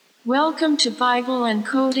Welcome to Bible and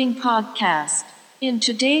Coding Podcast. In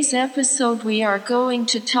today's episode, we are going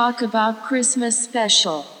to talk about Christmas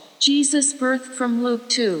special. Jesus' birth from Luke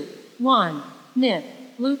 2, 1. NIV,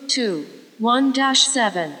 Luke 2,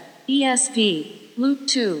 1-7, ESV, Luke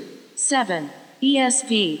 2, 7,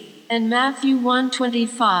 ESV, and Matthew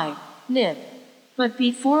 1:25, NIV. But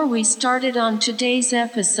before we started on today's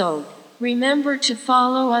episode, remember to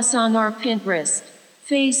follow us on our Pinterest,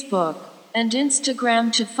 Facebook, and Instagram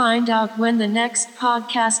to find out when the next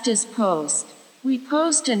podcast is posted. We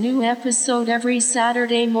post a new episode every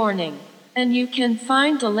Saturday morning, and you can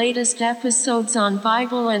find the latest episodes on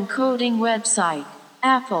Bible and Coding website,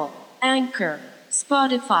 Apple, Anchor,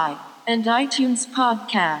 Spotify, and iTunes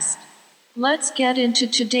podcast. Let's get into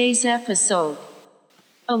today's episode.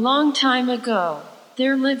 A long time ago,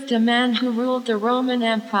 there lived a man who ruled the Roman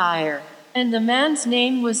Empire, and the man's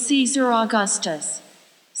name was Caesar Augustus.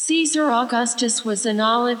 Caesar Augustus was an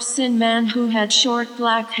olive-skinned man who had short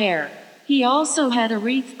black hair. He also had a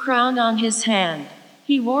wreath crown on his hand.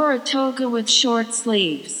 He wore a toga with short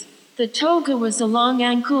sleeves. The toga was a long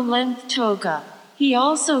ankle-length toga. He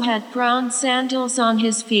also had brown sandals on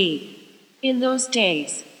his feet. In those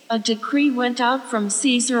days, a decree went out from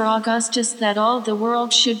Caesar Augustus that all the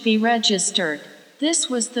world should be registered. This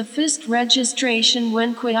was the first registration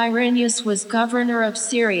when Quirinius was governor of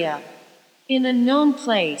Syria. In a known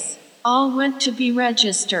place, all went to be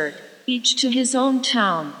registered, each to his own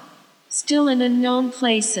town. Still in unknown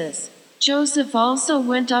places, Joseph also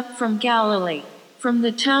went up from Galilee, from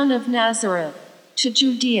the town of Nazareth, to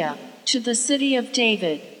Judea, to the city of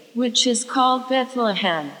David, which is called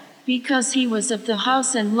Bethlehem, because he was of the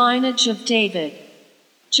house and lineage of David.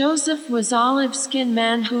 Joseph was olive-skinned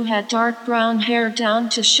man who had dark brown hair down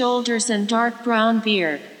to shoulders and dark brown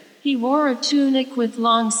beard. He wore a tunic with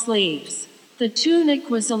long sleeves. The tunic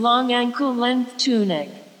was a long ankle-length tunic.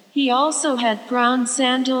 He also had brown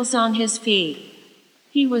sandals on his feet.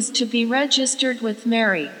 He was to be registered with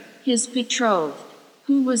Mary, his betrothed,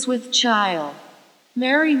 who was with child.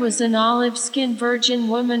 Mary was an olive-skinned virgin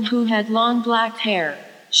woman who had long black hair.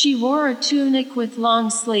 She wore a tunic with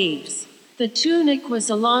long sleeves. The tunic was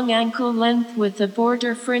a long ankle length with a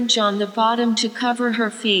border fringe on the bottom to cover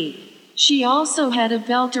her feet. She also had a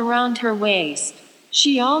belt around her waist.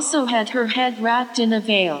 She also had her head wrapped in a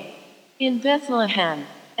veil. In Bethlehem,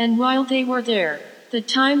 and while they were there, the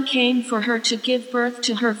time came for her to give birth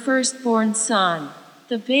to her firstborn son.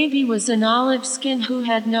 The baby was an olive-skinned who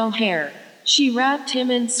had no hair. She wrapped him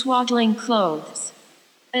in swaddling clothes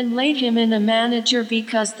and laid him in a manger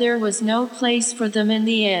because there was no place for them in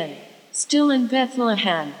the inn. Still in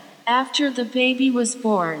Bethlehem, after the baby was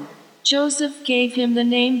born, Joseph gave him the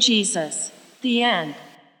name Jesus. The end.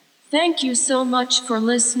 Thank you so much for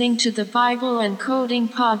listening to the Bible and Coding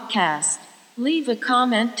Podcast. Leave a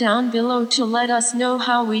comment down below to let us know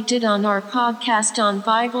how we did on our podcast on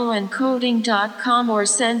bibleandcoding.com, or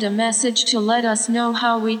send a message to let us know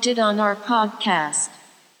how we did on our podcast.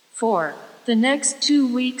 For the next 2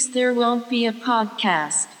 weeks there won't be a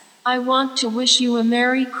podcast. I want to wish you a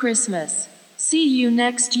Merry Christmas. See you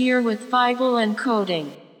next year with Bible and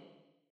Coding.